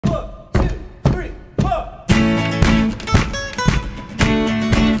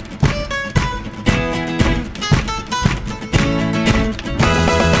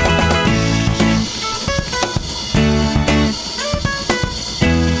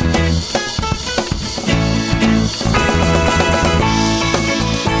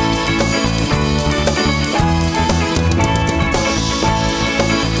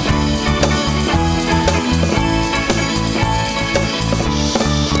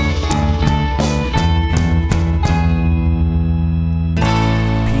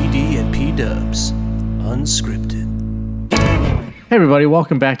Hey everybody,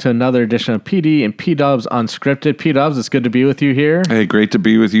 welcome back to another edition of PD and PDubs Unscripted. PDubs, it's good to be with you here. Hey, great to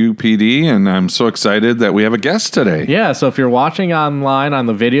be with you, PD, and I'm so excited that we have a guest today. Yeah, so if you're watching online on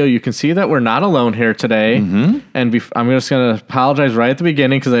the video, you can see that we're not alone here today. Mm-hmm. And I'm just going to apologize right at the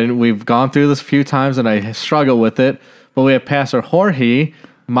beginning because we've gone through this a few times and I struggle with it. But we have Pastor Jorge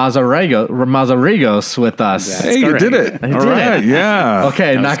Mazariegos with us. That's hey, correct. You did it. All right, yeah.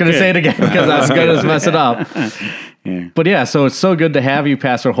 Okay, not going to say it again because I was going to mess it up. Yeah. But yeah, so it's so good to have you,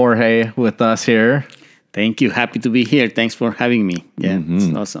 Pastor Jorge, with us here. Thank you. Happy to be here. Thanks for having me. Yeah,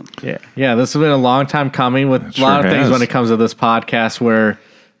 It's awesome. Yeah, this has been a long time coming with a lot of things when it comes to this podcast where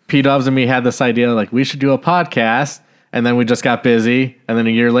P-Dubs and me had this idea, like, we should do a podcast, and then we just got busy, and then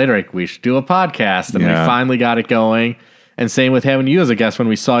a year later, like, we should do a podcast, and we finally got it going. And same with having you as a guest. When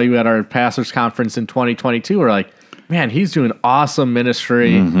we saw you at our pastors conference in 2022, we're like, man, he's doing awesome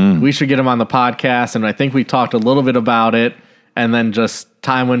ministry. Mm-hmm. We should get him on the podcast. And I think we talked a little bit about it. And then just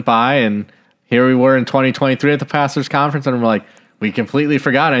time went by. And here we were in 2023 at the pastors conference. And we're like, we completely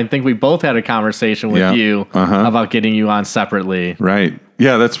forgot. I think we both had a conversation with you about getting you on separately. Right.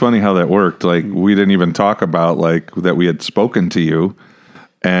 Yeah, that's funny how that worked. Like, we didn't even talk about, like, that we had spoken to you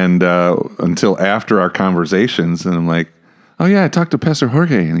and until after our conversations. And I'm like, oh, yeah, I talked to Pastor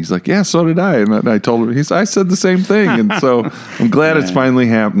Jorge, and he's like, yeah, so did I. And I told him, I said the same thing. And so I'm glad it's finally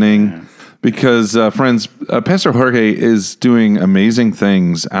happening because, friends, Pastor Jorge is doing amazing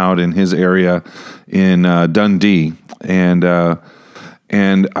things out in his area in Dundee. And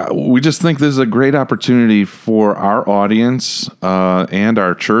we just think this is a great opportunity for our audience and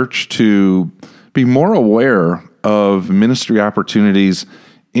our church to be more aware of ministry opportunities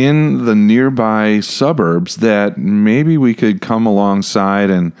in the nearby suburbs that maybe we could come alongside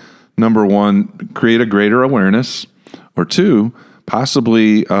and, number one, create a greater awareness, or two,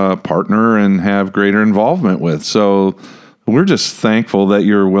 possibly partner and have greater involvement with. So we're just thankful that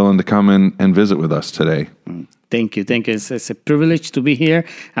you're willing to come in and visit with us today. Thank you. Thank you. It's a privilege to be here.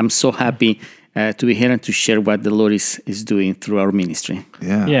 I'm so happy to be here and to share what the Lord is doing through our ministry.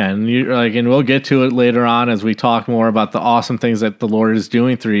 Yeah, and and we'll get to it later on as we talk more about the awesome things that the Lord is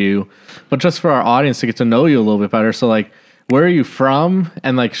doing through you. But just for our audience to get to know you a little bit better, so like, where are you from?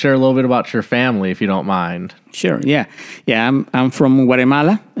 And like, share a little bit about your family, if you don't mind. Sure. Yeah. I'm from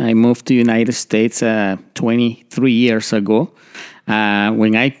Guatemala. I moved to the United States 23 years ago.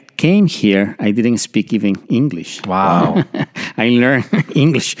 When I came here, I didn't speak even English. Wow. I learned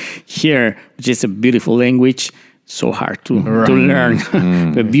English here, which is a beautiful language. So hard to learn,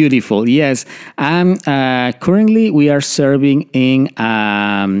 but beautiful. Yes. Currently, we are serving in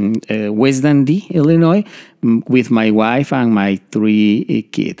West Dundee, Illinois, with my wife and my 3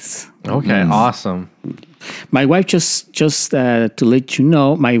 kids. Okay, awesome. My wife just to let you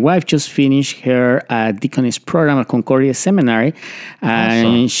know, my wife just finished her deaconess program at Concordia Seminary,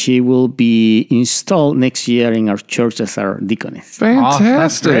 and she will be installed next year in our church as our deaconess. Fantastic!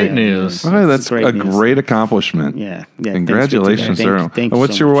 That's great news. Oh, that's a great accomplishment. Yeah. Congratulations, Sarah. Thank you.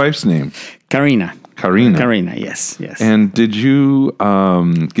 What's your wife's name? Karina. Karina, yes. And did you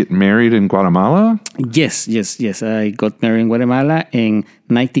get married in Guatemala? Yes. I got married in Guatemala in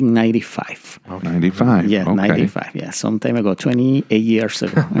 1995. Okay. 95. Yeah, okay. 95. Yeah, some time ago, 28 years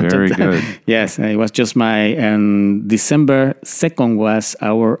ago. Very good. Yes, it was just December 2nd was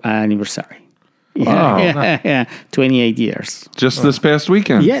our anniversary. Yeah, 28 years. Just this past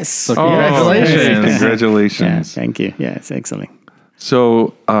weekend? Yes. So congratulations. Congratulations. Yeah, thank you. Yeah, it's excellent.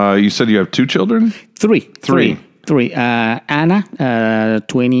 So you said you have 2 children? Three. Anna,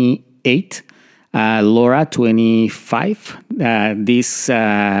 28. Laura, 25.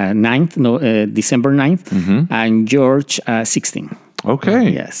 December 9th. And George, 16. Okay.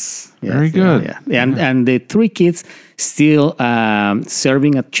 Yes. Very good. Yeah. And the 3 kids still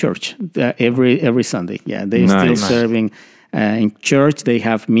serving at church every Sunday. Yeah, they're still serving in church. They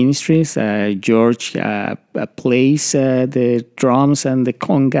have ministries. George plays the drums and the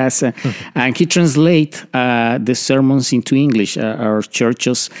congas, and he translates the sermons into English. Our church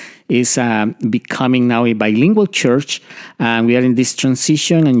is becoming now a bilingual church, and we are in this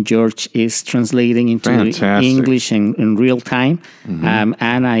transition, and George is translating into English in real time.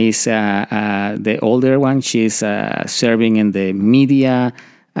 Anna is the older one. She's serving in the media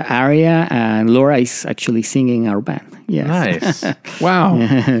area, and Laura is actually singing our band. Yes. Nice. Wow.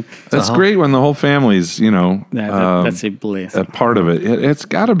 That's great when the whole family's, that's a blessing. A part of it. It's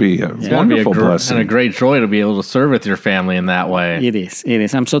got to be a wonderful blessing. And a great joy to be able to serve with your family in that way. It is.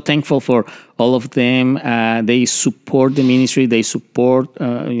 I'm so thankful for all of them. They support the ministry. They support,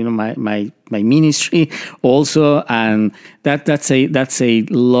 my ministry also. And that's a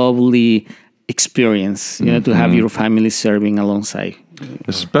lovely experience, to have your family serving alongside.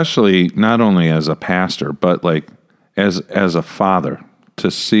 Especially not only as a pastor, but like as a father, to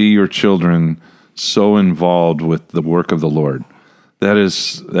see your children so involved with the work of the Lord. That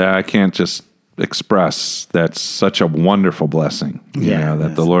I can't just express. That's such a wonderful blessing,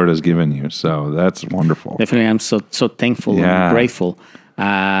 that the Lord has given you. So that's wonderful. Definitely, I'm so thankful and grateful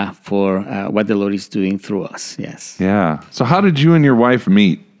for what the Lord is doing through us. Yes. Yeah. So how did you and your wife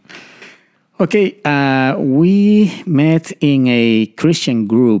meet? Okay, we met in a Christian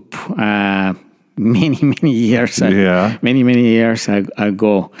group many years ago. Many years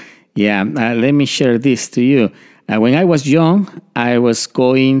ago. Yeah. Let me share this to you. When I was young, I was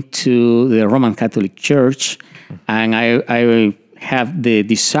going to the Roman Catholic Church, and I have the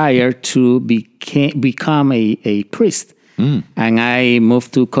desire to become a priest. And I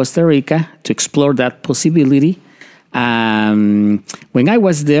moved to Costa Rica to explore that possibility. When I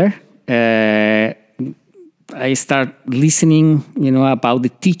was there, I started listening, about the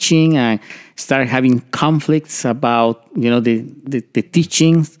teaching, and started having conflicts about, the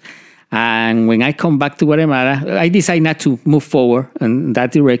teachings. And when I come back to Guatemala, I decide not to move forward in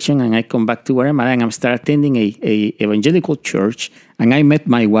that direction. And I come back to Guatemala, and I start attending a evangelical church. And I met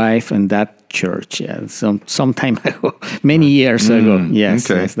my wife in that church some time ago, many years ago. Yes,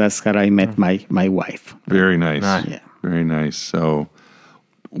 okay. Yes, that's how I met my wife. Very nice. Yeah. Very nice. So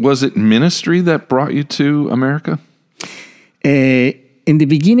was it ministry that brought you to America? In the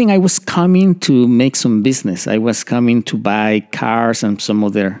beginning, I was coming to make some business. I was coming to buy cars and some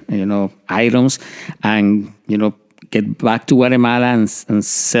other, items, and, get back to Guatemala and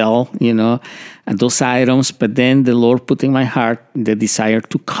sell, those items. But then the Lord put in my heart the desire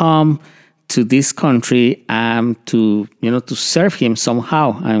to come to this country to serve Him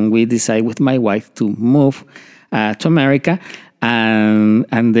somehow. And we decided with my wife to move to America, and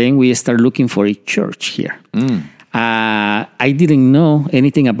then we started looking for a church here. I didn't know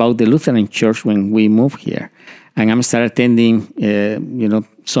anything about the Lutheran church when we moved here. And I started attending,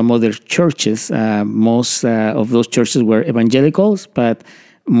 some other churches. Most of those churches were evangelicals, but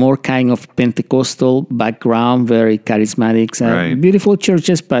more kind of Pentecostal background, very charismatic, beautiful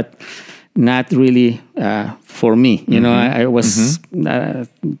churches, but not really for me. I was I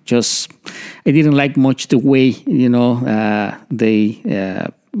didn't like much the way, they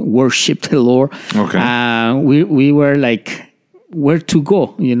worship the Lord. Okay. We were like, where to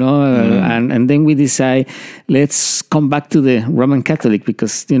go, and then we decide, let's come back to the Roman Catholic,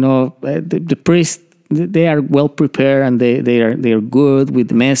 because, the priests, they are well prepared, and they are good with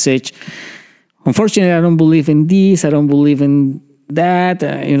the message. Unfortunately, I don't believe in this. I don't believe in that.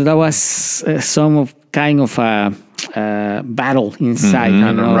 That was some of kind of a battle inside.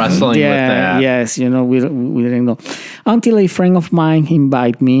 Wrestling with that. Yes, we didn't know. Until a friend of mine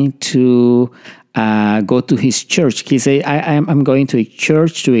invited me to go to his church. He said, I'm going to a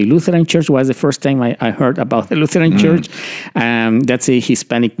church, to a Lutheran church. It was the first time I heard about the Lutheran church. That's a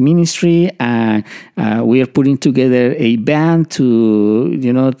Hispanic ministry. We are putting together a band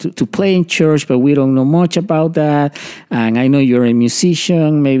to play in church, but we don't know much about that. And I know you're a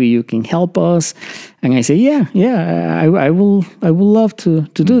musician. Maybe you can help us. And I say, I will love to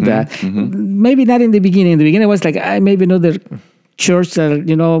do that. Maybe not in the beginning. In the beginning, I was like, maybe another church that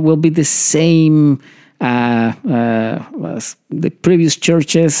will be the same as the previous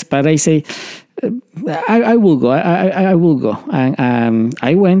churches. But I say, I will go. I will go. And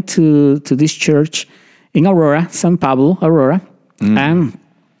I went to this church in Aurora, San Pablo, Aurora, and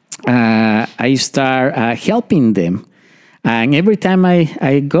I start helping them. And every time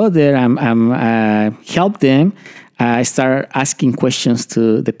I go there, I'm help them. I start asking questions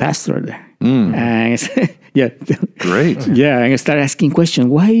to the pastor there. And yeah, great. Yeah, and I start asking questions.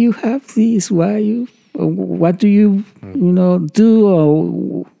 Why you have this? What do you do?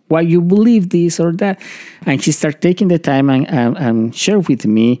 Or why you believe this or that? And he started taking the time and share with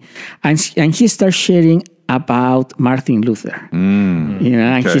me, and he started sharing about Martin Luther. And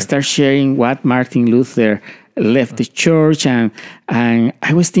he started sharing what Martin Luther left the church, and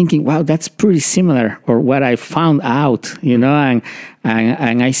I was thinking, wow, that's pretty similar, or what I found out, and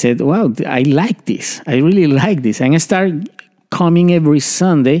I said, wow, I like this. I really like this. And I started coming every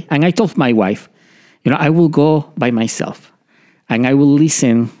Sunday, and I told my wife, I will go by myself, and I will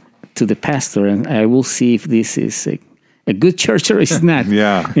listen to the pastor, and I will see if this is a good church or it's not.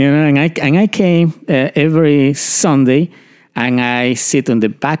 And I came every Sunday, and I sit on the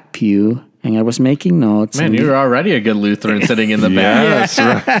back pew, and I was making notes. Man, you're already a good Lutheran sitting in the back.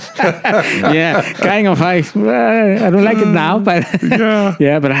 Yeah, kind of. I don't like it now, but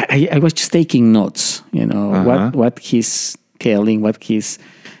but I was just taking notes. What he's telling, what he's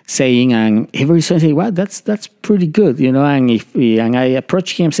saying, and every Sunday say, "Wow, that's pretty good," you know. And and I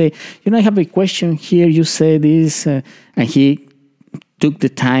approach him, say, "You know, I have a question here. You say this," and he took the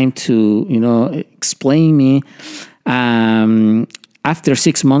time to, you know, explain me. After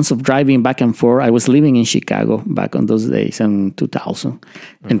 6 months of driving back and forth, I was living in Chicago back on those days in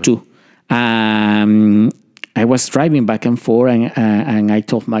 2002. I was driving back and forth, and I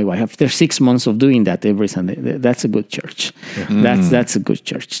told my wife, after 6 months of doing that every Sunday, that's a good church. That's a good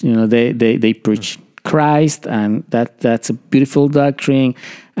church. You know, they preach Christ, and that's a beautiful doctrine.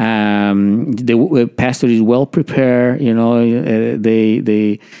 The pastor is well prepared. You know,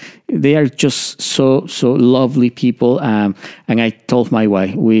 they are just so lovely people. And I told my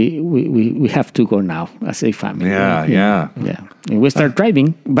wife, we have to go now as a family. Yeah. And we start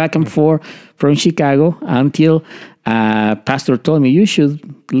driving back and forth from Chicago until pastor told me, you should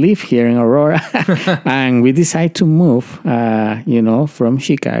live here in Aurora. And we decided to move, you know, from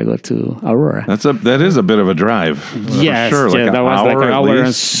Chicago to Aurora. That is a bit of a drive. Yes, sure. Like that was like an hour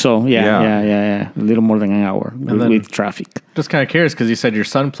and so. Yeah. A little more than an hour with traffic. Just kind of curious, because you said your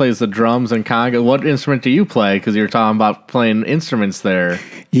son plays the drums and conga. What instrument do you play? Because you're talking about playing instruments there.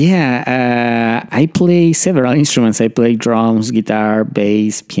 Yeah, I play several instruments. I play drums, guitar,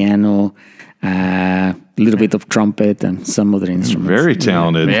 bass, piano, a little bit of trumpet, and some other instruments. Very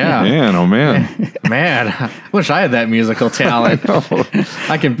talented. Yeah. Man, oh man. Man, I wish I had that musical talent.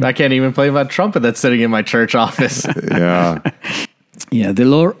 I can't even play my trumpet that's sitting in my church office. Yeah. Yeah, the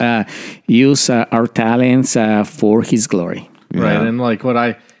Lord use our talents for His glory. Yeah. Right, and like what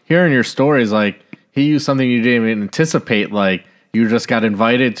I hear in your stories, like He used something you didn't even anticipate, like you just got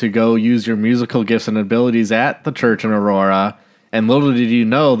invited to go use your musical gifts and abilities at the church in Aurora, and little did you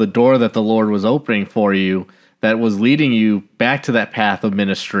know the door that the Lord was opening for you that was leading you back to that path of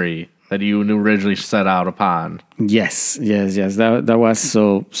ministry that you originally set out upon. Yes. That was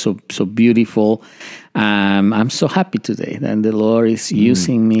so beautiful. I'm so happy today that the Lord is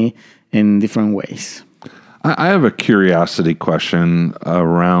using me in different ways. I have a curiosity question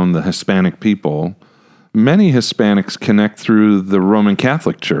around the Hispanic people. Many Hispanics connect through the Roman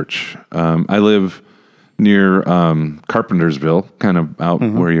Catholic Church. I live near Carpentersville, kind of out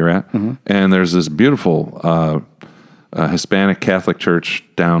where you're at, and there's this beautiful Hispanic Catholic church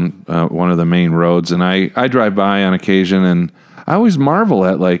down one of the main roads, and I drive by on occasion, and I always marvel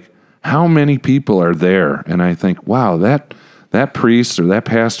at like how many people are there, and I think, wow, that priest or that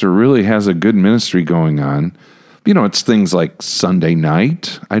pastor really has a good ministry going on. You know, it's things like Sunday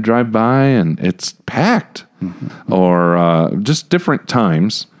night. I drive by and it's packed, or just different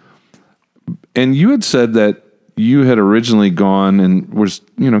times. And you had said that you had originally gone and was,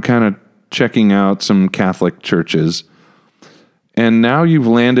 you know, kind of checking out some Catholic churches, and now you've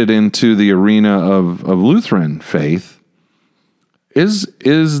landed into the arena of Lutheran faith. Is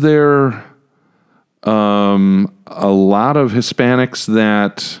there a lot of Hispanics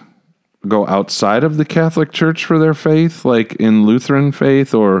that go outside of the Catholic Church for their faith, like in Lutheran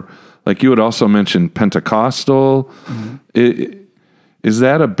faith, or like you had also mentioned Pentecostal? Is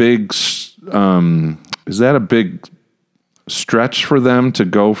that a big stretch for them to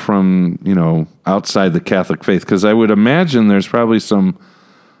go from, you know, outside the Catholic faith? Because I would imagine there's probably some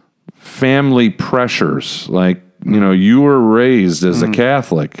family pressures, like, you know, you were raised as a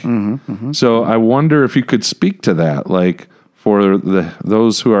Catholic. So I wonder if you could speak to that, like for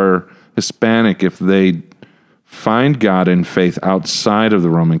those who are Hispanic, if they find God in faith outside of the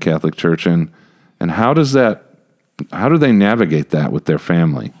Roman Catholic Church, and how do they navigate that with their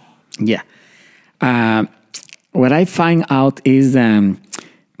family? Yeah. What I find out is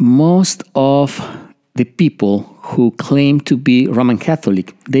most of the people who claim to be Roman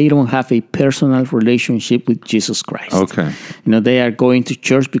Catholic, they don't have a personal relationship with Jesus Christ. Okay. You know, they are going to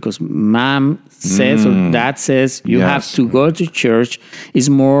church because mom says or dad says you have to go to church. It's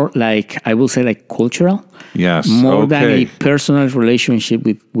more like, I will say, like cultural. Yes. More than a personal relationship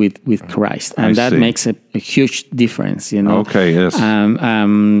with Christ. And that makes a huge difference, you know. Okay, yes.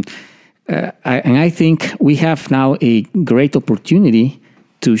 And I think we have now a great opportunity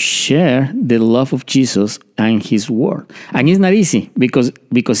to share the love of Jesus and His Word. And it's not easy because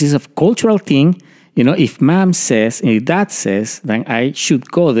it's a cultural thing. You know, if mom says, if dad says, then I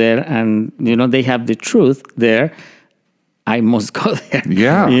should go there, and, you know, they have the truth there, I must go there.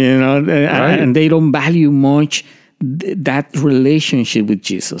 Yeah. You know, and they don't value much that relationship with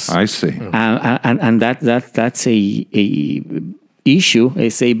Jesus. I see. And that's a issue,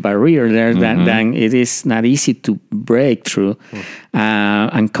 it's a barrier there then it is not easy to break through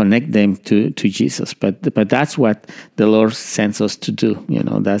and connect them to Jesus. But that's what the Lord sends us to do.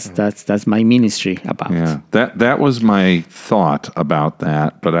 That's my ministry about. Yeah, that was my thought about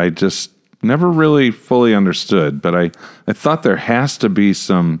that, but I just never really fully understood. But I thought there has to be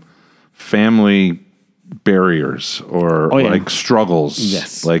some family barriers or like struggles.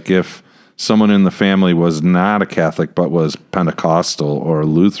 Yes. Like if someone in the family was not a Catholic but was Pentecostal or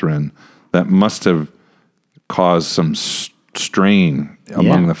Lutheran, that must have caused some strain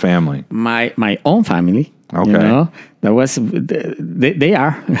among the family. My own family, okay, that was they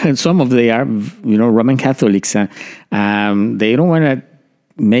are some of they are Roman Catholics. They don't want to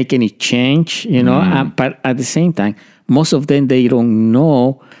make any change, but at the same time, most of them they don't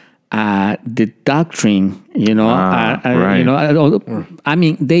know the doctrine, right. I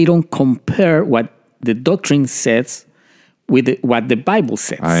mean, they don't compare what the doctrine says with what the Bible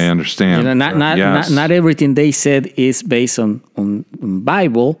says. I understand. Not everything they said is based on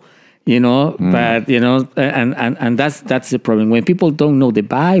Bible, but and that's the problem. When people don't know the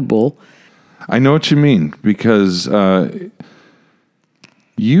Bible. I know what you mean, because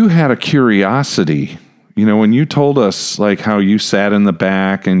you had a curiosity. When you told us like how you sat in the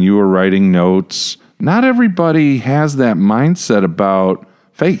back and you were writing notes, not everybody has that mindset about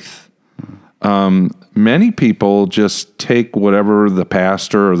faith. Many people just take whatever the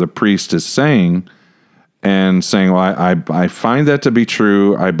pastor or the priest is saying and saying, well, I find that to be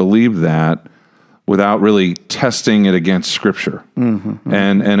true. I believe that, without really testing it against Scripture.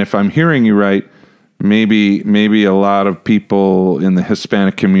 And if I'm hearing you right, maybe a lot of people in the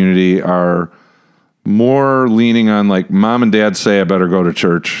Hispanic community are more leaning on like mom and dad say I better go to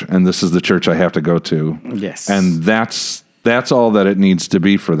church, and this is the church I have to go to. Yes. And that's all that it needs to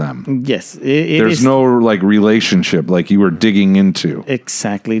be for them. Yes. There's no like relationship like you were digging into.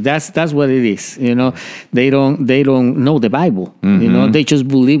 Exactly. That's what it is. They don't know the Bible. They just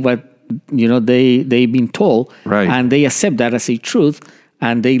believe what they've been told, right, and they accept that as a truth,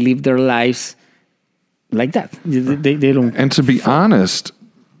 and they live their lives like that. They don't. And to be honest,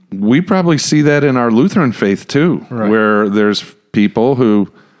 we probably see that in our Lutheran faith too, right, where there's people who,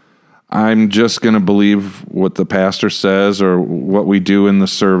 I'm just going to believe what the pastor says or what we do in the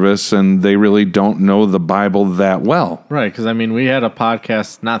service, and they really don't know the Bible that well. Right, because we had a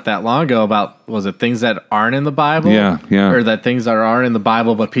podcast not that long ago about, was it things that aren't in the Bible? Yeah. Or that things that aren't in the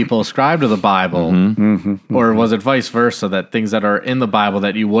Bible but people ascribe to the Bible? Or was it vice versa, that things that are in the Bible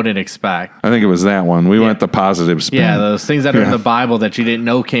that you wouldn't expect? I think it was that one. We went the positive spin. Yeah, those things that are in the Bible that you didn't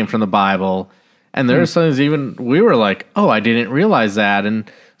know came from the Bible. And there are some things even we were like, oh, I didn't realize that.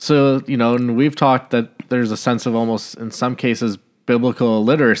 And so, and we've talked that there's a sense of almost, in some cases, biblical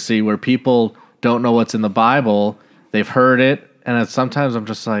illiteracy where people don't know what's in the Bible. They've heard it. And sometimes I'm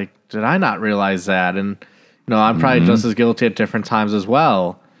just like, did I not realize that? And, I'm probably just as guilty at different times as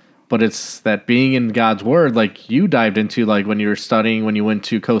well. But it's that being in God's Word, like you dived into, like when you were studying, when you went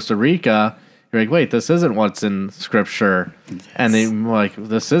to Costa Rica, you're like, wait, this isn't what's in Scripture. Yes. And then like,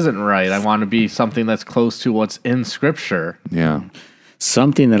 this isn't right. I want to be something that's close to what's in Scripture. Yeah.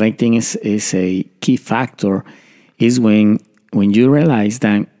 Something that I think is a key factor is when you realize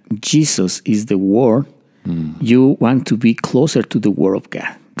that Jesus is the Word, you want to be closer to the Word of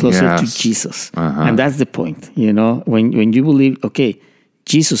God, closer to Jesus. And that's the point. When you believe, okay,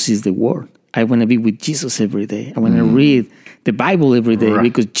 Jesus is the Word, I want to be with Jesus every day. I want to read the Bible every day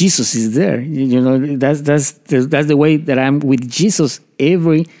because Jesus is there. That's the way that I'm with Jesus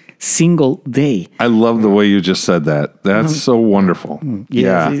every single day. I love the way you just said that. That's so wonderful.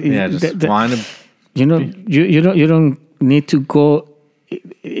 Just want to. You don't need to go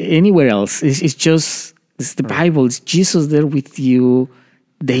anywhere else. It's the Bible. It's Jesus there with you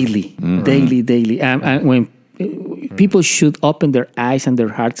daily, daily. And when people should open their eyes and their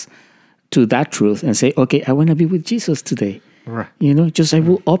hearts to that truth and say, okay, I want to be with Jesus today. Right. I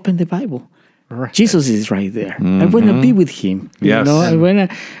will open the Bible. Right. Jesus is right there. I want to be with Him. Yes.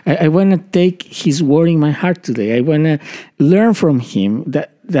 I want to take His word in my heart today. I want to learn from Him.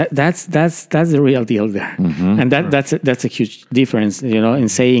 That's the real deal there, and that's a huge difference. In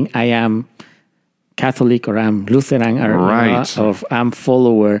saying I am Catholic or I'm Lutheran or I'm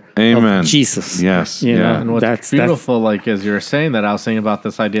follower of Jesus. Yes. And what's beautiful, like as you were saying that, I was saying about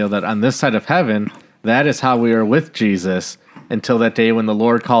this idea that on this side of heaven, that is how we are with Jesus. Until that day when the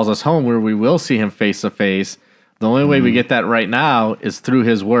Lord calls us home, where we will see Him face to face. The only way we get that right now is through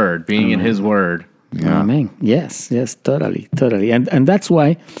His Word, being in His Word. Yeah. Amen. Yes, totally. And that's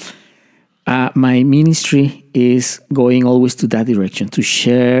why my ministry is going always to that direction, to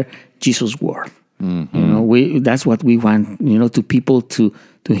share Jesus' Word. That's what we want, to people to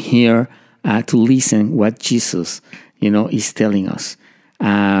hear, to listen what Jesus, is telling us.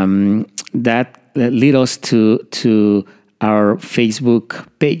 That led us to our Facebook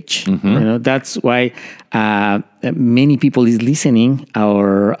page. That's why many people is listening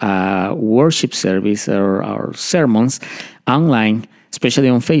our worship service or our sermons online, especially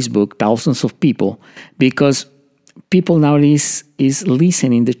on Facebook, thousands of people, because people nowadays is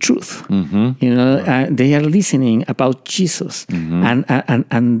listening the truth. They are listening about Jesus,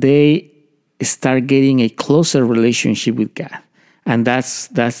 and they start getting a closer relationship with God, and that's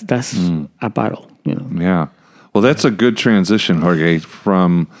a battle. Yeah. Well, that's a good transition, Jorge,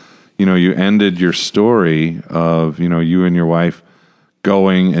 from, you ended your story of, you and your wife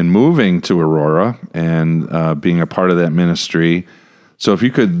going and moving to Aurora and being a part of that ministry. So if you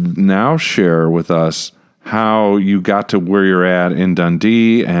could now share with us how you got to where you're at in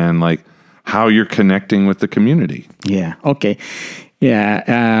Dundee and like how you're connecting with the community. Yeah. Okay.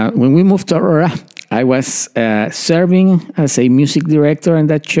 Yeah. When we moved to Aurora, I was serving as a music director in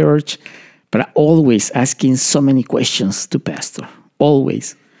that church, but always asking so many questions to Pastor,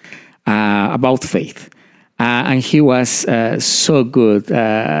 always, about faith. And he was so good,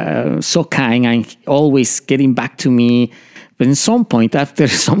 so kind, and always getting back to me. But at some point, after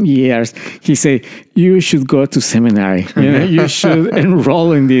some years, he said, "You should go to seminary. You should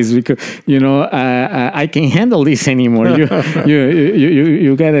enroll in this because I can't handle this anymore.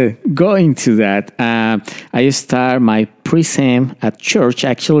 You gotta go into that." I start my pre-sem at church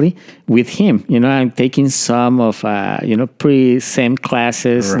actually with him. I'm taking some of pre-sem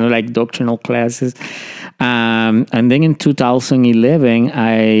classes, like doctrinal classes. And then in 2011,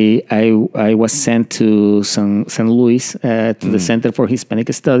 I was sent to St. Louis, to the Center for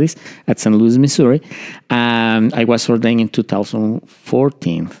Hispanic Studies at St. Louis, Missouri. I was ordained in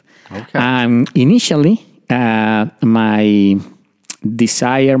 2014. Okay. Initially, my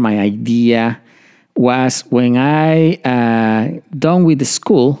desire, my idea was when I done with the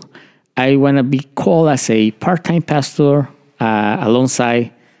school, I want to be called as a part-time pastor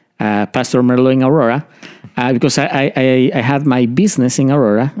alongside Pastor Merlo in Aurora, because I had my business in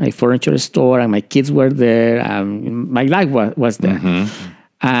Aurora, a furniture store, and my kids were there. My life was there.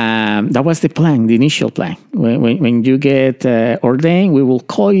 That was the plan, the initial plan. When you get ordained, we will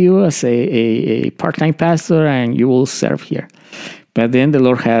call you as a part-time pastor, and you will serve here. But then the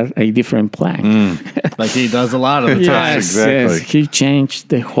Lord had a different plan. Like he does a lot of the time. Exactly. Yes, he changed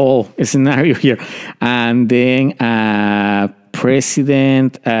the whole scenario here. And then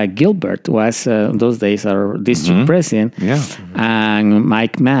President Gilbert was, in those days, our district president. Yeah. And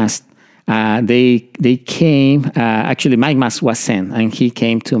Mike Mast. They came, actually Mike Mast was sent, and he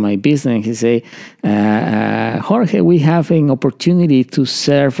came to my business and he said, Jorge, we have an opportunity to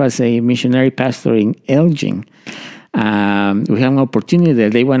serve as a missionary pastor in Elgin. We have an opportunity there.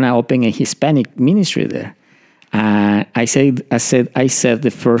 They want to open a Hispanic ministry there. I said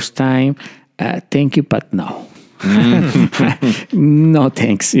the first time, thank you, but no. No,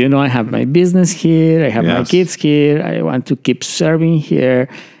 thanks. I have my business here. I have my kids here. I want to keep serving here.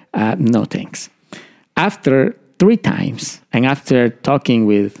 No, thanks. After 3 times, and after talking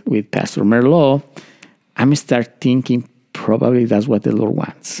with Pastor Merlo, I start thinking, probably that's what the Lord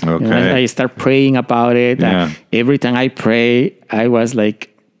wants. Okay. I start praying about it. Yeah. Every time I pray, I was like,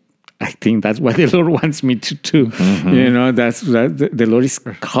 I think that's what the Lord wants me to do. The Lord is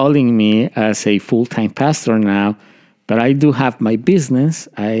calling me as a full-time pastor now, but I do have my business.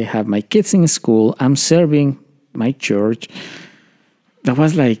 I have my kids in school. I'm serving my church. That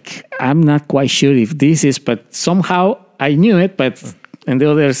was like, I'm not quite sure if this is, but somehow I knew it, but on the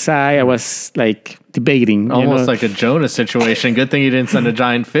other side, I was like debating. Almost like a Jonah situation. Good thing you didn't send a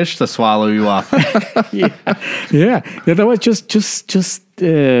giant fish to swallow you up. Yeah. That was just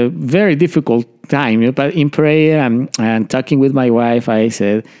a very difficult time. But in prayer and talking with my wife, I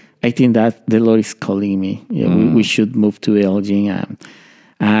said, I think that the Lord is calling me. We should move to Elgin.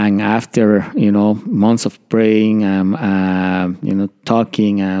 And after, months of praying,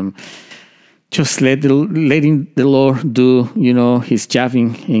 talking, just letting the Lord do, His job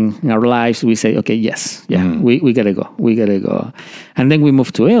in our lives, we say, okay, yes, we gotta go. We gotta go. And then we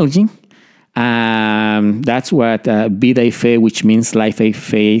moved to Elgin. That's what Vida y Fe, which means life and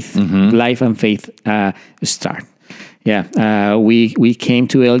faith, life and faith start. Yeah, we came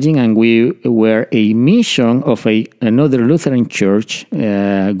to Elgin, and we were a mission of another Lutheran church,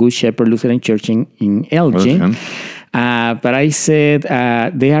 Good Shepherd Lutheran Church in Elgin. But I said,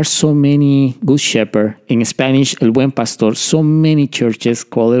 there are so many Good Shepherd, in Spanish, El Buen Pastor, so many churches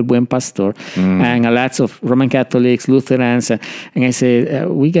call El Buen Pastor, and lots of Roman Catholics, Lutherans. And I said,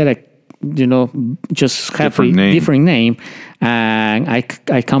 we got to just have Different a name. different name. And I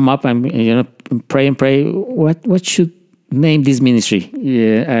come up and, pray and pray. What should name this ministry?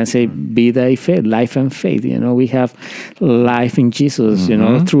 And say, Vida y Fe, life and faith. We have life in Jesus,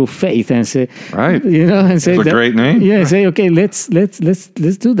 through faith. And say, right. And say it's a great name. Yeah, say, okay, let's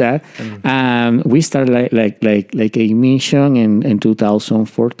do that. We started like a mission in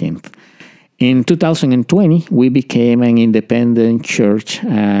 2014. In 2020, we became an independent church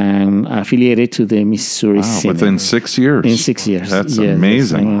affiliated to the Missouri Synod. Within 6 years. In 6 years. That's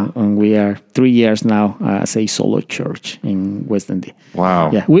amazing. And we are 3 years now as a solo church in West Dundee. Wow.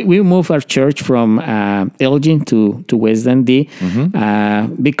 Yeah, we moved our church from Elgin to West Dundee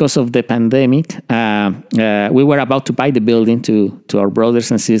because of the pandemic. We were about to buy the building to our brothers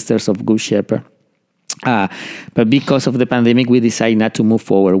and sisters of Good Shepherd. But because of the pandemic, we decided not to move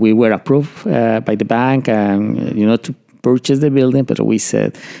forward. We were approved by the bank, to purchase the building, but we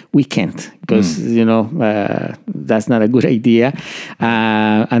said we can't because that's not a good idea.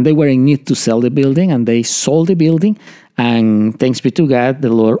 And they were in need to sell the building, and they sold the building. And thanks be to God, the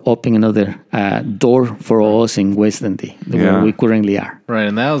Lord opened another door for us in West Dundee, where we currently are. Right,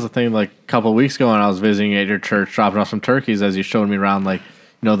 and that was the thing. Like a couple of weeks ago, when I was visiting at your church, dropping off some turkeys, as you showed me around, like.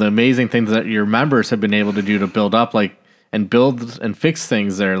 The amazing things that your members have been able to do to build up, and build and fix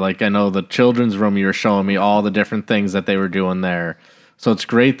things there. Like I know the children's room, you were showing me all the different things that they were doing there. So it's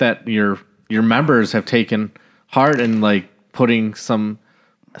great that your members have taken heart and putting some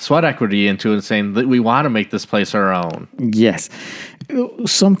sweat equity into it and saying that we want to make this place our own. Yes.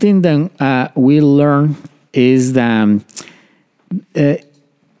 Something that we learn is that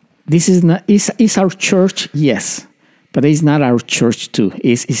this is our church, yes. But it's not our church too.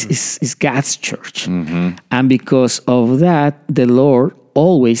 It's God's church. And because of that, the Lord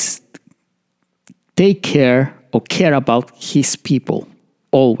always take care about his people.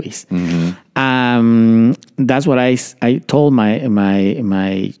 Always. That's what I told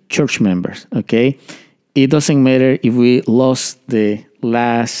my church members, okay? It doesn't matter if we lost the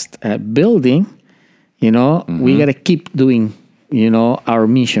last building, we got to keep doing our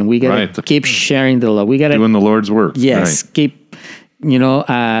mission. We got to keep sharing the love. We got to doing the Lord's work. Yes, keep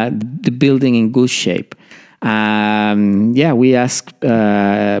the building in good shape. We ask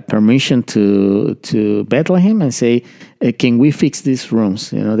permission to Bethlehem and say, can we fix these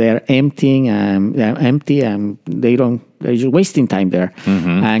rooms? They are empty and they're just wasting time there.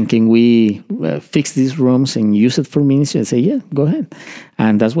 And can we fix these rooms and use it for ministry? And say, yeah, go ahead.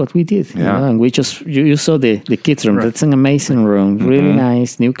 And that's what we did. And we just, you saw the kids' room. Right. That's an amazing room. Really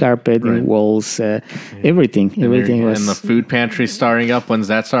nice. New carpet, new walls, everything. Everything was. And the food pantry starting up. When's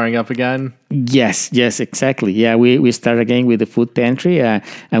that starting up again? Yes, exactly. Yeah, we started again with the food pantry, and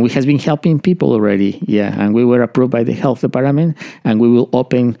we has been helping people already. Yeah, and we were approved by the health department, and we will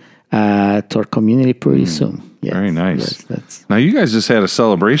open to our community pretty soon. Yes, very nice. Yes, now, you guys just had a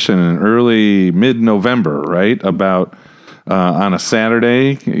celebration in early mid-November, right? About on a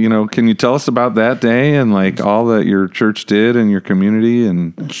Saturday. Can you tell us about that day and all that your church did and your community?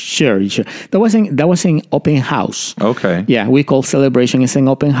 And Sure. That was an open house. Okay. Yeah, we call celebration is an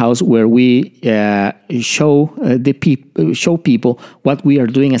open house where we show people what we are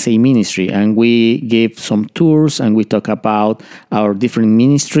doing as a ministry, and we give some tours and we talk about our different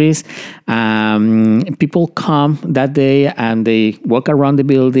ministries. People come that day and they walk around the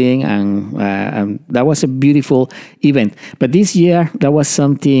building, and that was a beautiful event. But this year, that was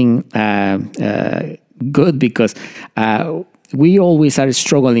something good because we always are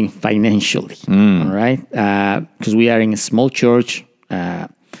struggling financially, all right? Because we are in a small church,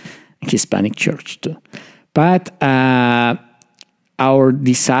 Hispanic church too. But our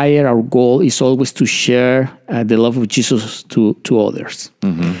desire, our goal is always to share the love of Jesus to others.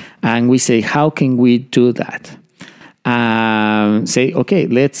 And we say, how can we do that? Say, okay,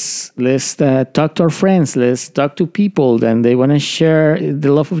 let's talk to our friends, let's talk to people, and they want to share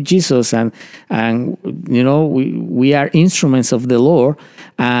the love of Jesus, and we are instruments of the Lord,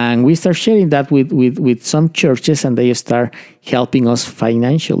 and we start sharing that with some churches, and they start helping us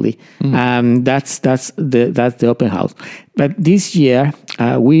financially. That's the open house. But this year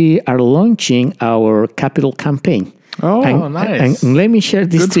we are launching our capital campaign. Oh, nice! And let me share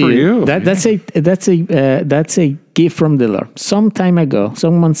this Good to for you. you. That's a gift from the Lord. Some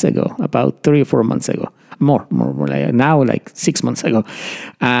months ago, about 3 or 4 months ago, more like 6 months ago,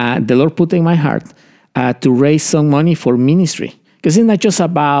 the Lord put in my heart to raise some money for ministry. Because it's not just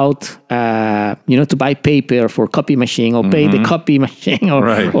about to buy paper for copy machine or pay the copy machine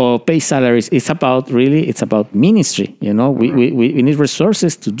or pay salaries. It's about ministry. We need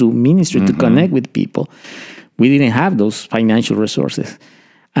resources to do ministry, to connect with people. We didn't have those financial resources.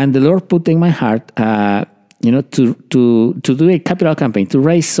 And the Lord put in my heart, to do a capital campaign, to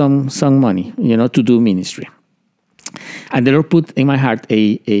raise some money, to do ministry. And the Lord put in my heart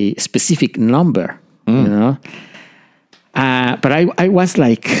a specific number, But I was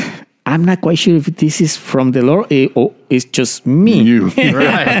like, I'm not quite sure if this is from the Lord or it's just me. You.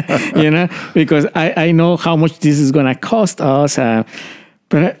 Right. Because I know how much this is going to cost us.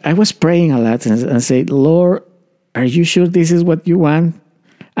 But I was praying a lot and said, Lord, are you sure this is what you want?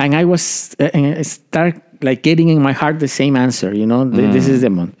 And I start like getting in my heart the same answer, this is the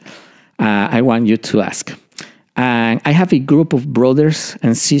one I want you to ask. And I have a group of brothers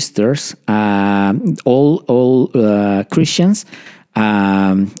and sisters, all Christians.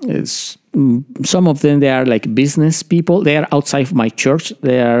 Some of them, they are like business people. They are outside of my church.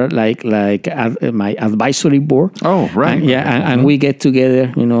 They are like my advisory board. Oh, right. And we get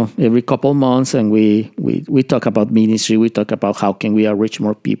together, every couple months, and we talk about ministry. We talk about how can we reach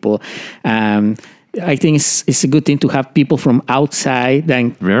more people. I think it's a good thing to have people from outside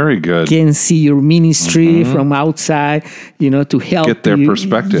that very good can see your ministry from outside, to help get their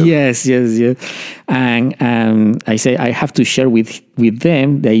perspective. Yes. And I say I have to share with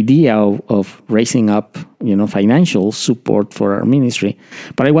them the idea of raising up, financial support for our ministry.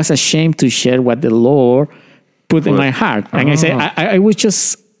 But I was ashamed to share what the Lord put in my heart. And I say I would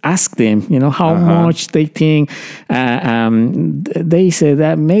just ask them, how much they think. They say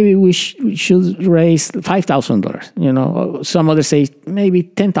that maybe we should raise $5,000. Some others say maybe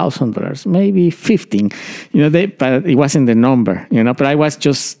 $10,000, maybe 15. But it wasn't the number. But I was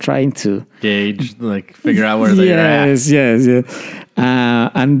just trying to gauge, like figure out where they're at. Yes.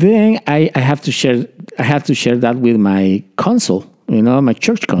 And then I have to share. I had to share that with my council, my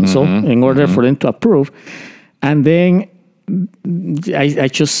church council, in order for them to approve. And then I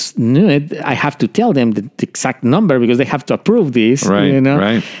just knew it. I have to tell them the exact number because they have to approve this. Right.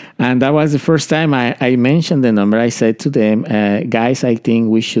 And that was the first time I mentioned the number. I said to them, guys, I think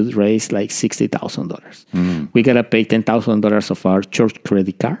we should raise like $60,000. We got to pay $10,000 of our church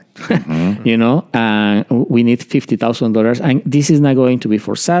credit card. We need $50,000. And this is not going to be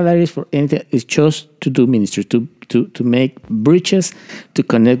for salaries, for anything. It's just to do ministry, to make bridges, to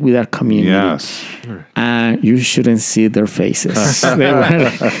connect with our community. Yes. And you shouldn't see their faces.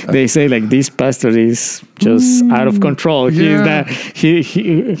 They say like, this pastor is just out of control. Yeah.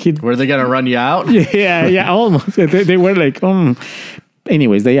 Were they going to run you out? Yeah, almost. They were like,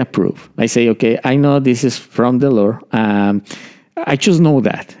 Anyways, they approve. I say, okay, I know this is from the Lord. I just know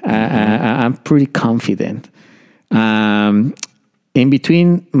that. I'm pretty confident. In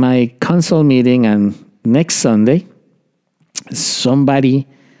between my council meeting and next Sunday, somebody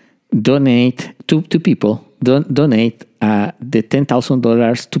two people donate the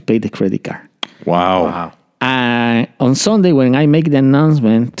 $10,000 to pay the credit card. Wow. On Sunday, when I make the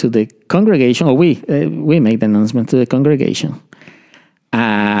announcement to the congregation, or we make the announcement to the congregation,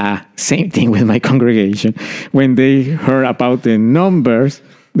 same thing with my congregation. When they heard about the numbers,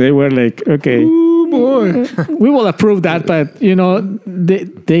 they were like, okay, ooh, boy, we will approve that. But,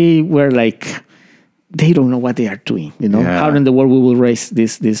 they were like, they don't know what they are doing. How in the world we will raise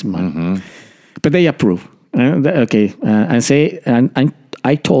this money? But they approve. Okay. And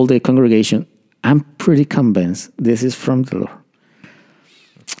I told the congregation, I'm pretty convinced this is from the Lord.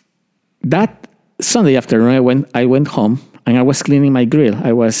 That Sunday afternoon, I went home and I was cleaning my grill.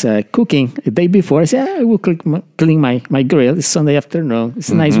 I was cooking the day before. I said, I will clean my grill. It's Sunday afternoon.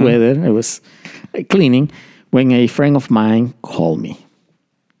 It's nice weather. I was cleaning when a friend of mine called me.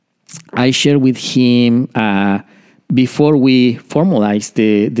 I shared with him before we formalized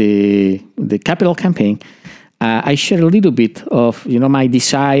the capital campaign. I shared a little bit of my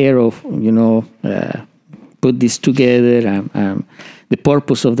desire of put this together, the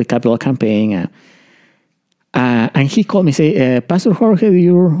purpose of the capital campaign, and he called me and say, Pastor Jorge, do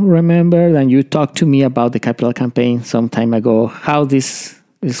you remember that you talked to me about the capital campaign some time ago? How this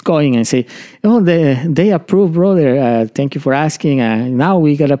is going? And say, they approved, brother. Thank you for asking. Now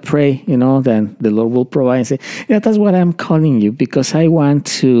we gotta pray. Then the Lord will provide. And say, that's what I'm calling you because I want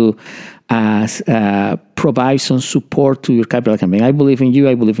to provide some support to your capital campaign. I believe in you.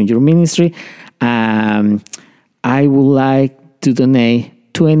 I believe in your ministry. I would like to donate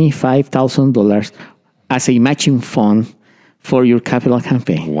 $25,000 as a matching fund for your capital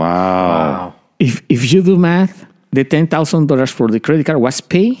campaign. Wow. If you do math, the $10,000 for the credit card was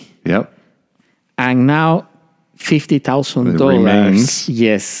paid. Yep. And now $50,000.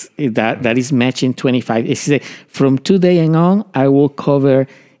 Yes, that is matching 25. It's from today and on, I will cover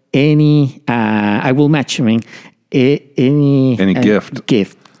any. I will match. Any gift.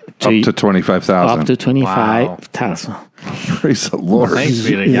 Gift up to $25,000. Up to $25,000. Praise the Lord. Thanks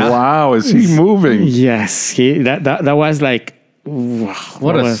be to God. Wow, is he moving? Yes, that was like,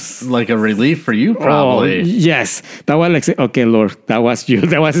 what like a relief for you, probably. Yes, that was like, okay, Lord, that was you.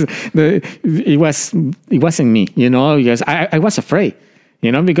 That was it wasn't me, because I was afraid,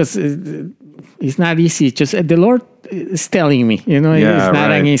 because it's not easy. Just the Lord is telling me, it's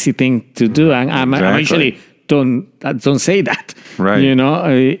not an easy thing to do, and I'm actually don't say that, right?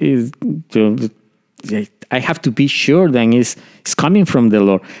 I have to be sure that it's coming from the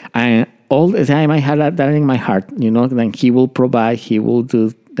Lord. And all the time I had that in my heart, then He will provide, He will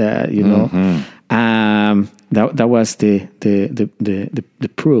do that, that was the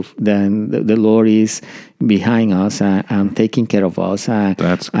proof. Then the Lord is behind us and taking care of us.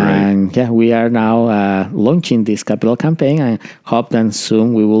 That's great. And we are now launching this capital campaign, and hope that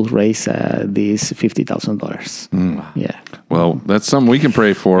soon we will raise this $50,000. Yeah. Well, that's something we can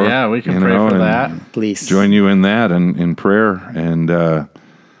pray for. Yeah, we can pray for that. Please join you in that and in prayer. And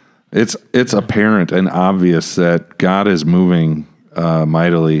it's apparent and obvious that God is moving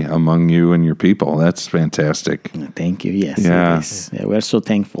mightily among you and your people. That's fantastic. Thank you. Yes. Yeah. It is. Yeah, we're so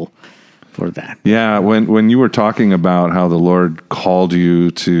thankful for that. Yeah. When you were talking about how the Lord called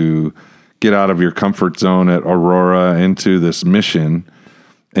you to get out of your comfort zone at Aurora into this mission,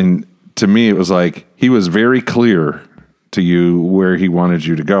 and to me it was like He was very clear to you where He wanted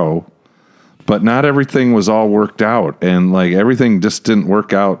you to go, but not everything was all worked out, and like everything just didn't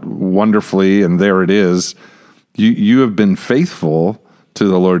work out wonderfully, and there it is. You have been faithful to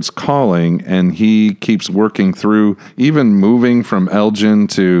the Lord's calling, and He keeps working through, even moving from Elgin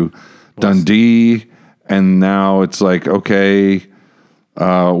to Dundee, and now it's like, okay,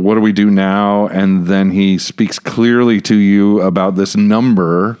 what do we do now? And then He speaks clearly to you about this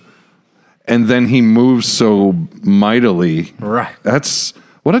number, and then He moves so mightily. Right. That's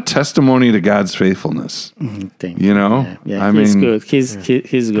what a testimony to God's faithfulness. Thank you. I He's mean, good. He's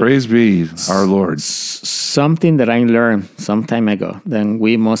good. Praise be our Lord. Something that I learned some time ago, then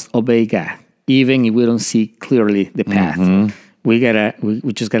we must obey God, even if we don't see clearly the path. We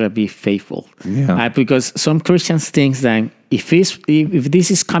just gotta be faithful. Yeah. Because some Christians think that if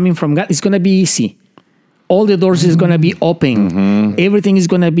this is coming from God, it's gonna be easy. All the doors is gonna be open. Everything is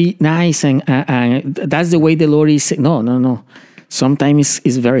gonna be nice, and that's the way the Lord is. No. Sometimes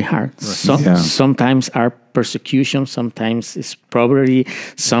it's very hard. Sometimes our persecution, sometimes it's poverty,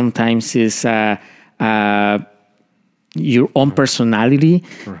 sometimes it's your own personality.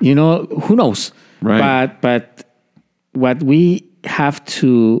 Who knows? Right. But what we have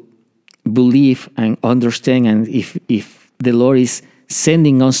to believe and understand, and if the Lord is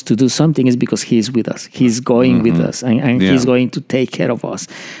sending us to do something, is because He is with us. He's going with us, and He's going to take care of us.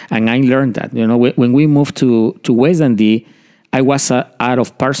 And I learned that. When we moved to West Dundee, I was out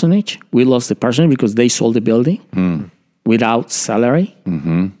of parsonage. We lost the parsonage because they sold the building without salary,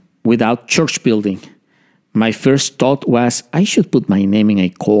 without church building. My first thought was, I should put my name in a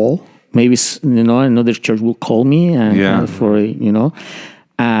call. Maybe another church will call me I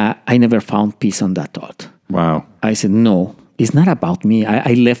never found peace on that thought. Wow. I said, no, it's not about me.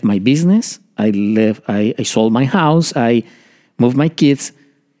 I left my business. I sold my house. I moved my kids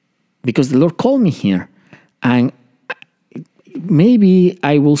because the Lord called me here. And maybe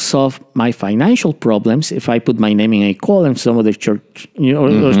I will solve my financial problems if I put my name in a call, and some other church,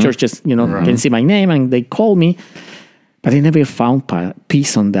 or churches, can see my name and they call me. But I never found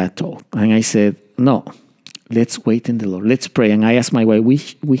peace on that thought. And I said, no, let's wait in the Lord. Let's pray. And I asked my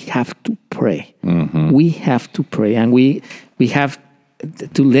wife, we have to pray. We have to pray. And we have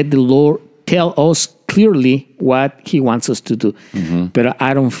to let the Lord tell us clearly what He wants us to do. But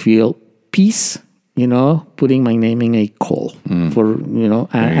I don't feel peace, putting my name in a call for,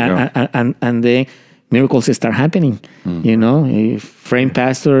 and then miracles start happening. A friend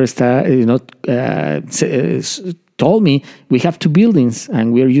pastor told me we have 2 buildings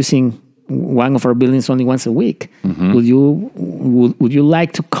and we're using one of our buildings only once a week. Would you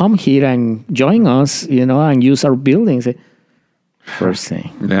like to come here and join us, and use our buildings? First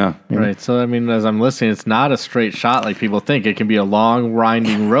thing. Yeah. Right. So, I mean, as I'm listening, it's not a straight shot like people think. It can be a long,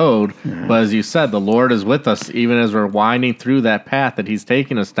 winding road. But as you said, the Lord is with us even as we're winding through that path that He's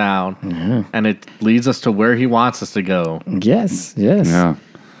taking us down. And it leads us to where He wants us to go. Yes. Yeah.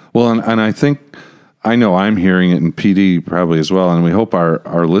 Well, and I know I'm hearing it in PD probably as well, and we hope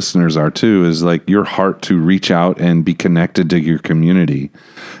our listeners are too, is like your heart to reach out and be connected to your community.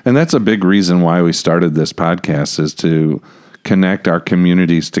 And that's a big reason why we started this podcast, is to connect our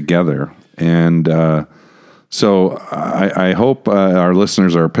communities together. And so I hope our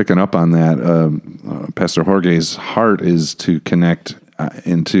listeners are picking up on that. Pastor Jorge's heart is to connect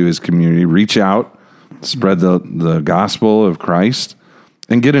into his community, reach out spread the gospel of Christ,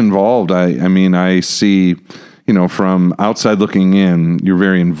 and get involved. I mean, I see, from outside looking in, you're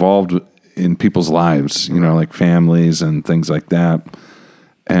very involved in people's lives, like families and things like that.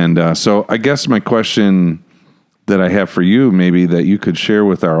 And so I guess my question that I have for you, maybe that you could share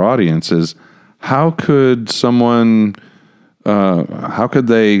with our audience, is how could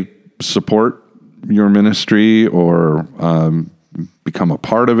they support your ministry or become a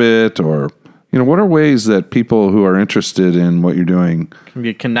part of it? Or, what are ways that people who are interested in what you're doing can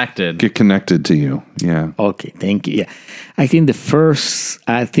get connected to you? Yeah. Okay, thank you. Yeah, I think the first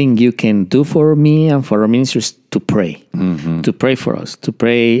thing you can do for me and for our ministers to pray, to pray for us, to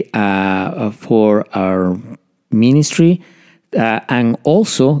pray for our ministry, and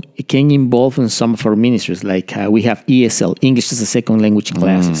also it can involve in some of our ministries, like we have ESL, English as a Second Language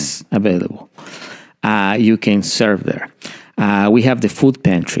classes available. You can serve there. We have the food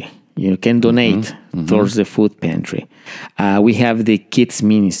pantry. You can donate towards the food pantry. We have the kids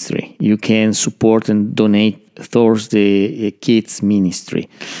ministry. You can support and donate towards the kids ministry.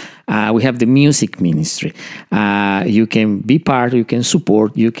 We have the music ministry. You can be part, you can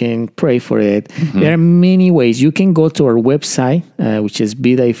support, you can pray for it. There are many ways. You can go to our website, which is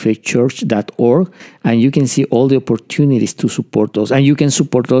vidayfechurch.org, and you can see all the opportunities to support us. And you can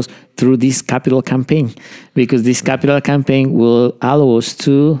support us through this capital campaign, because this capital campaign will allow us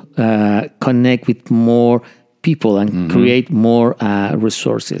to connect with more people and create more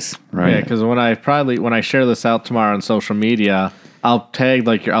resources. Right. Yeah, because when I share this out tomorrow on social media, I'll tag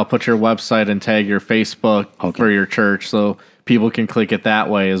I'll put your website and tag your Facebook for your church, so people can click it that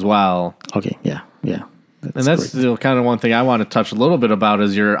way as well. Okay. Yeah. That's kind of one thing I want to touch a little bit about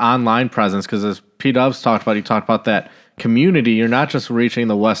is your online presence, because as PDubs talked about, you talked about that community. You're not just reaching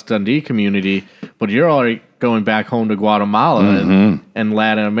the West Dundee community, but you're already going back home to Guatemala and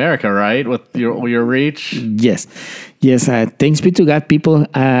Latin America, right? With your reach. Yes. Thanks be to God, people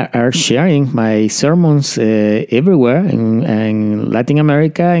are sharing my sermons everywhere in Latin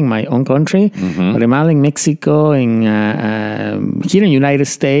America, in my own country, Guatemala, in Mexico, in here in the United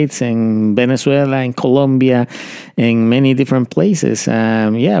States, in Venezuela, in Colombia, in many different places.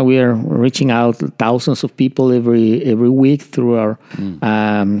 We are reaching out to thousands of people every week through our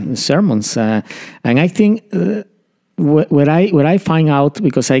sermons, and I think. What I find out,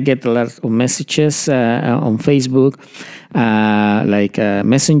 because I get a lot of messages on Facebook, like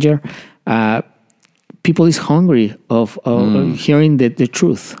Messenger, people is hungry of hearing the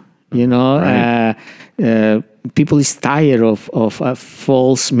truth. Right. People is tired of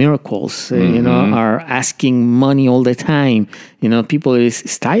false miracles. Are asking money all the time. People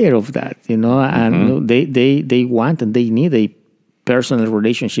is tired of that. And they want and they need a personal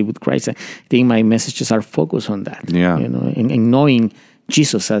relationship with Christ. I think my messages are focused on that. Yeah. In knowing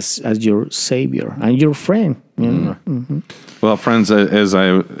Jesus as your Savior and your friend. Well, friends, as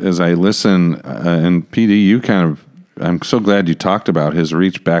I listen, and PD, I'm so glad you talked about his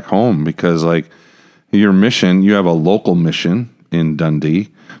reach back home, because your mission, you have a local mission in Dundee,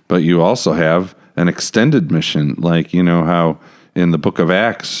 but you also have an extended mission. How in the book of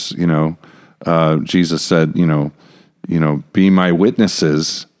Acts, Jesus said, be my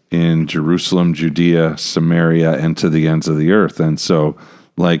witnesses in Jerusalem, Judea, Samaria, and to the ends of the earth. And so,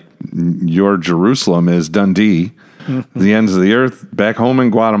 your Jerusalem is Dundee, the ends of the earth, back home in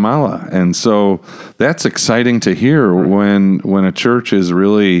Guatemala. And so that's exciting to hear when a church is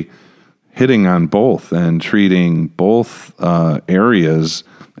really hitting on both and treating both areas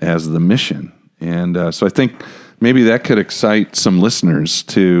as the mission. And so I think maybe that could excite some listeners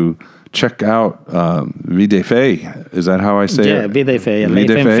to check out Vida y Fe. Is that how I say it? Yeah, Vida y Fe.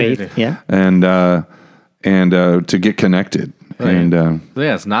 Vida y Fe. Faith. Yeah. And to get connected. Right. And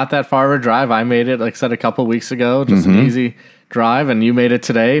it's not that far of a drive. I made it, like I said, a couple of weeks ago. Just an easy drive, and you made it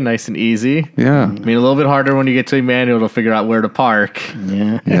today, nice and easy. Yeah. I mean, a little bit harder when you get to Emmanuel to figure out where to park.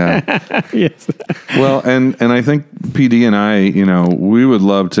 Yeah. Yes. Well, and I think PD and I, we would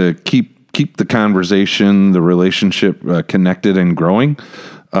love to keep the conversation, the relationship connected and growing.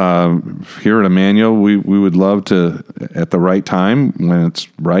 Here at Emmanuel, we would love to, at the right time, when it's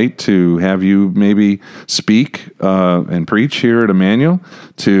right, to have you maybe speak and preach here at Emmanuel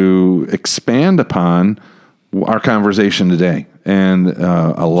to expand upon our conversation today and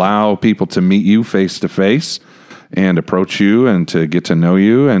allow people to meet you face to face and approach you and to get to know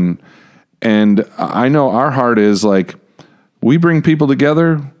you. And I know our heart is we bring people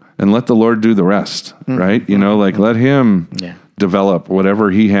together and let the Lord do the rest, right? Let Him develop whatever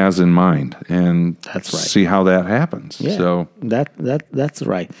he has in mind and That's right. see how that happens. Yeah, So that's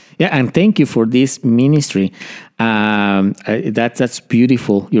right. Yeah, and thank you for this ministry. That's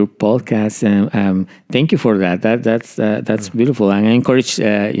beautiful. Your podcast, and thank you for that. That's beautiful. And I encourage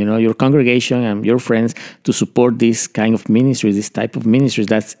your congregation and your friends to support this kind of ministry, this type of ministry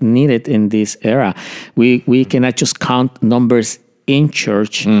that's needed in this era. We cannot just count numbers in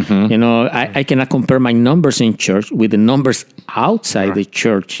church. I cannot compare my numbers in church with the numbers outside the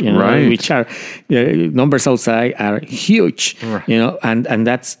church, which are numbers outside are huge, and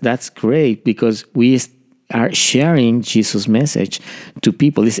that's great because we are sharing Jesus' message to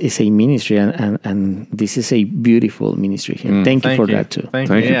people. This is a ministry, and this is a beautiful ministry. Thank you for that too. Thank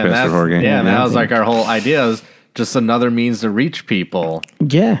you, Pastor Jorge. Yeah, that was like our whole idea is just another means to reach people.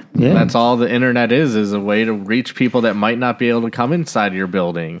 Yeah. That's all the internet is a way to reach people that might not be able to come inside your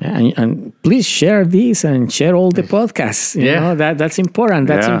building. And please share this and share all the podcasts. You know, that's important.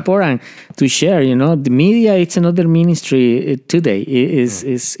 That's important to share. The media, it's another ministry today.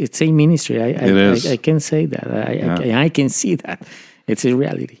 It's a ministry. I can say that. I can see that. It's a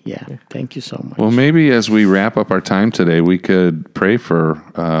reality. Yeah. Thank you so much. Well, maybe as we wrap up our time today, we could pray for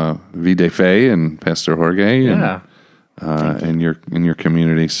Vida y Fe and Pastor Jorge and in your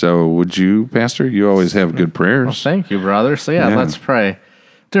community. So would you, Pastor? You always have good prayers. Well, thank you, brother. So let's pray.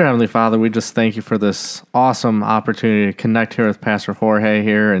 Dear Heavenly Father, we just thank you for this awesome opportunity to connect here with Pastor Jorge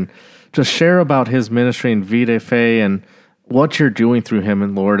here and just share about his ministry in Vida y Fe and what you're doing through him,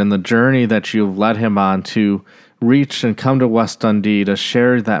 and Lord, and the journey that you've led him on to reach and come to West Dundee to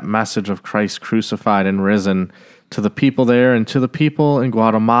share that message of Christ crucified and risen to the people there and to the people in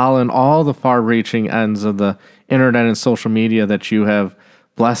Guatemala and all the far-reaching ends of the internet and social media that you have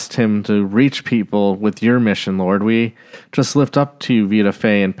blessed him to reach people with your mission, Lord. We just lift up to you Vida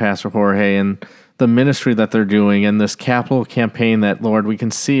Fe and Pastor Jorge and the ministry that they're doing and this capital campaign that, Lord, we can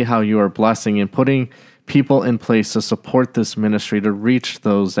see how you are blessing and putting people in place to support this ministry, to reach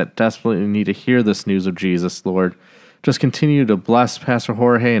those that desperately need to hear this news of Jesus, Lord. Just continue to bless Pastor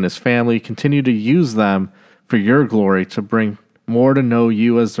Jorge and his family. Continue to use them for your glory to bring more to know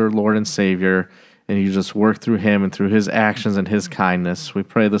you as their Lord and Savior. And you just work through him and through his actions and his kindness. We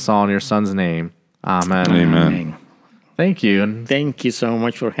pray this all in your Son's name. Amen. Amen. Thank you. And thank you so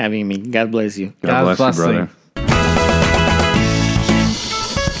much for having me. God bless you. God bless you, brother.